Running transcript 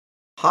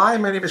Hi,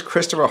 my name is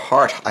Christopher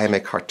Hart. I am a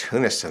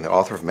cartoonist and the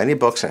author of many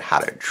books on how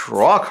to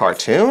draw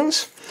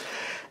cartoons.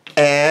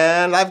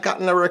 And I've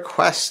gotten a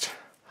request.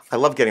 I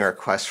love getting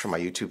requests from my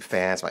YouTube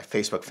fans, my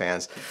Facebook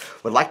fans.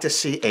 Would like to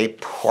see a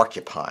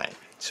porcupine.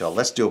 So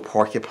let's do a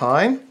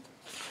porcupine.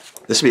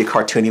 This will be a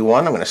cartoony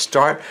one. I'm going to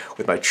start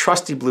with my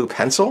trusty blue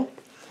pencil.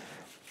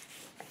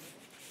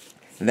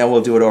 And then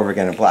we'll do it over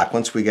again in black.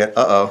 Once we get,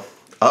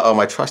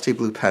 my trusty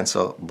blue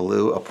pencil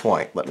blew a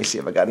point. Let me see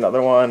if I got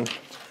another one.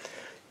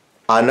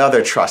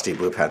 Another trusty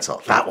blue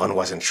pencil. That one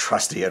wasn't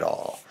trusty at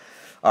all.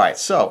 All right,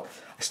 so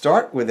I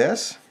start with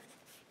this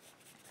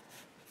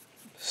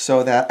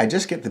so that I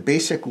just get the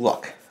basic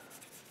look.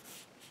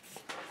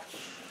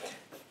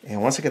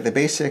 And once I get the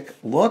basic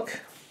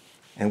look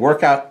and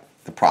work out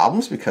the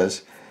problems,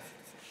 because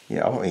you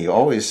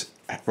always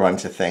run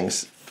into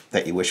things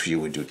that you wish you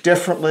would do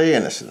differently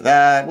and this and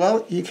that.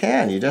 Well, you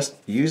can. You just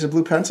use a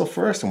blue pencil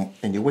first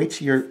and you wait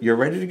till you're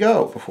ready to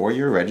go before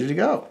you're ready to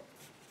go.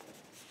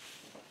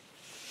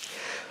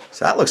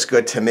 So that looks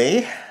good to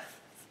me.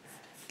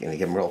 Gonna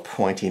give him a real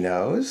pointy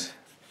nose.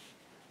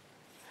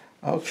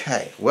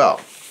 Okay, well,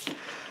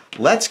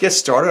 let's get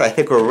started. I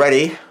think we're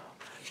ready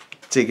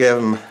to give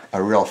him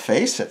a real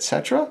face,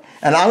 etc.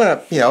 And I'm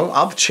gonna,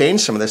 I'll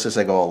change some of this as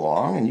I go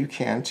along, and you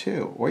can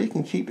too. Or you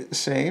can keep it the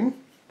same.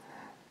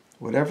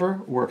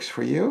 Whatever works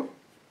for you.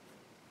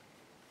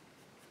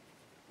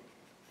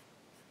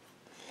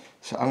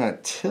 So I'm gonna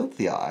tilt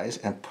the eyes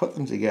and put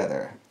them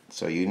together.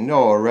 So you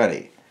know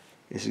already.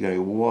 This is going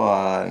to be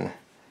one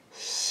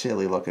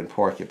silly looking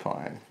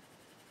porcupine.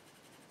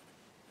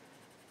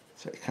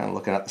 So you're kind of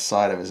looking at the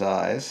side of his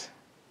eyes.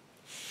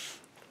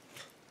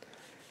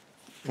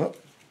 Oh,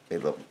 a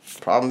little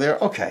problem there.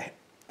 Okay,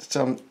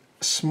 some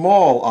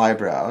small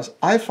eyebrows.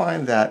 I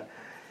find that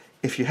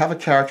if you have a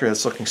character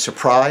that's looking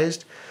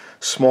surprised,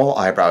 small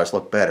eyebrows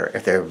look better.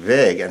 If they're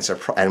big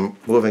and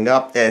moving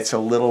up, it's a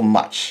little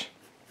much.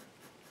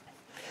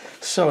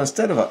 So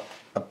instead of a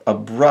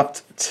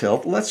abrupt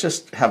tilt, let's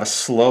just have a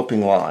sloping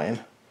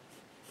line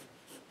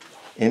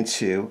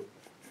into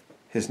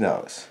his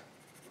nose.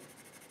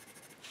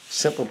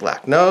 Simple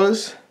black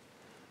nose,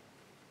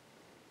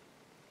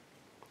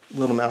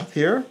 little mouth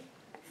here,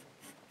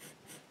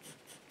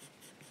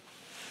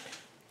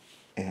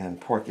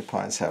 and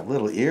porcupines have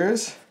little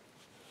ears.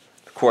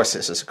 Of course,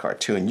 this is a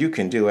cartoon. You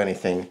can do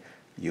anything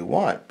you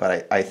want,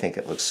 but I think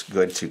it looks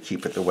good to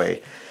keep it the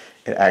way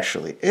it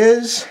actually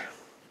is.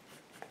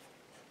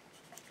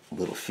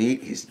 Little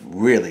feet, he's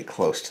really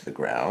close to the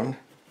ground.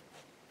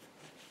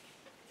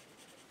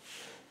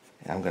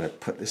 And I'm going to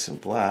put this in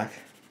black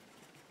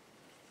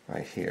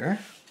right here.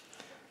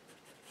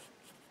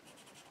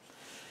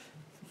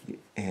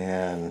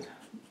 And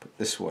put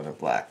this one in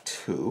black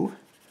too.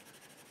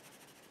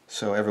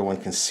 So everyone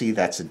can see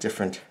that's a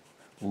different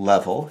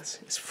level.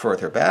 It's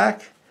further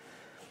back.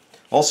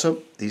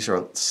 Also, these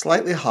are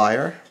slightly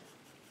higher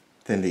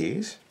than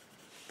these,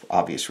 for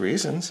obvious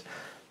reasons.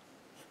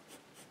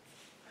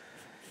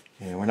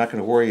 And we're not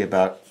going to worry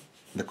about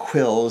the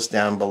quills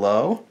down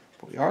below,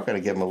 but we are going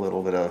to give them a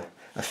little bit of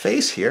a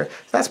face here.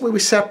 That's where we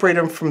separate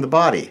him from the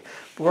body.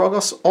 But we're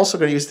also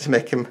going to use it to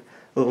make him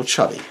a little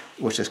chubby,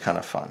 which is kind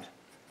of fun.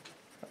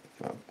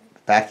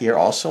 Back ear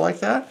also like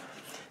that.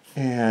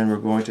 And we're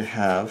going to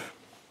have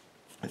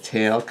the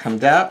tail come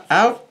down,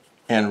 out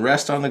and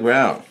rest on the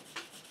ground,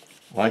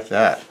 like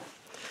that.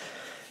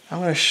 I'm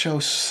going to show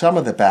some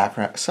of the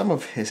background, some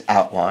of his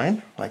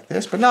outline, like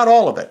this, but not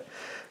all of it.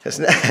 Because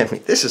I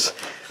mean, this is,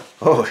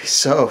 he's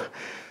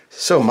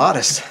so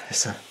modest.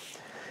 It's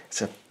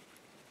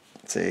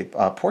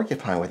a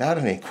porcupine without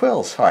any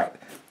quills. All right,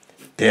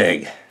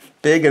 big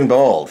and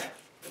bold.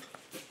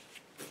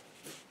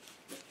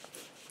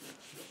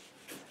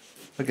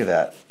 Look at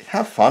that.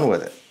 Have fun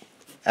with it.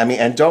 I mean,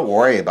 and don't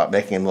worry about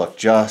making him look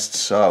just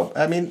so.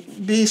 I mean,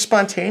 be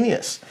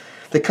spontaneous.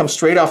 They come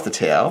straight off the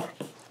tail.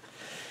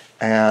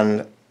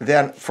 And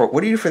then,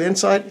 what do you do for the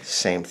inside?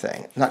 Same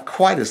thing. Not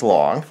quite as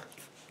long.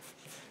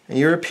 And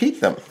you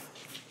repeat them.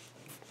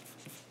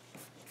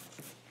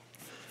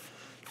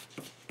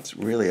 It's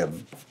really a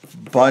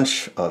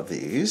bunch of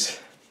these.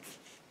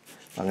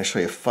 I'm going to show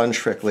you a fun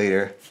trick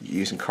later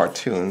using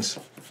cartoons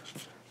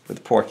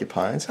with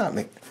porcupines. I'll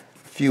make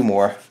a few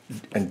more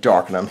and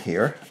darken them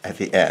here at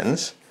the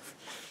ends.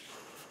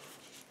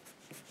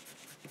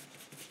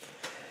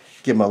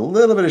 Give them a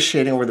little bit of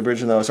shading over the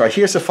bridge of the nose. All right,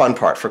 here's the fun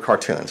part for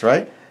cartoons,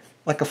 right?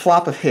 Like a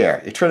flop of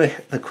hair. You turn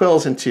the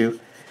quills into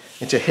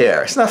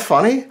hair. Isn't that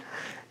funny?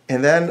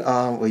 And then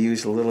we'll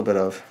use a little bit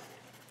of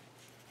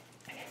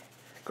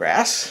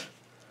grass.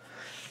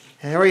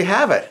 And there we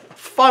have it.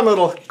 Fun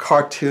little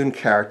cartoon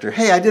character.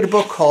 Hey, I did a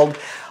book called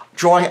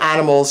Drawing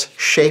Animals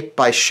Shape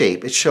by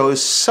Shape. It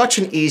shows such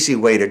an easy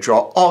way to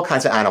draw all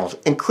kinds of animals,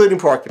 including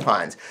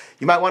porcupines.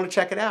 You might want to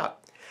check it out.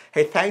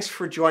 Hey, thanks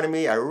for joining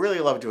me. I really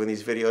love doing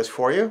these videos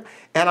for you.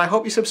 And I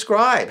hope you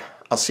subscribe.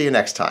 I'll see you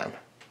next time.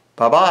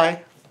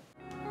 Bye-bye.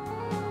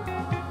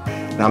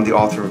 And I'm the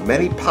author of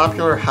many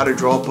popular how to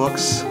draw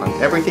books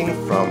on everything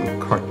from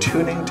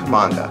cartooning to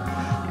manga.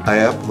 I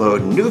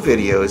upload new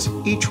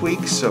videos each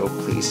week, so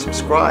please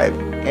subscribe.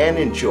 and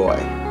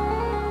enjoy.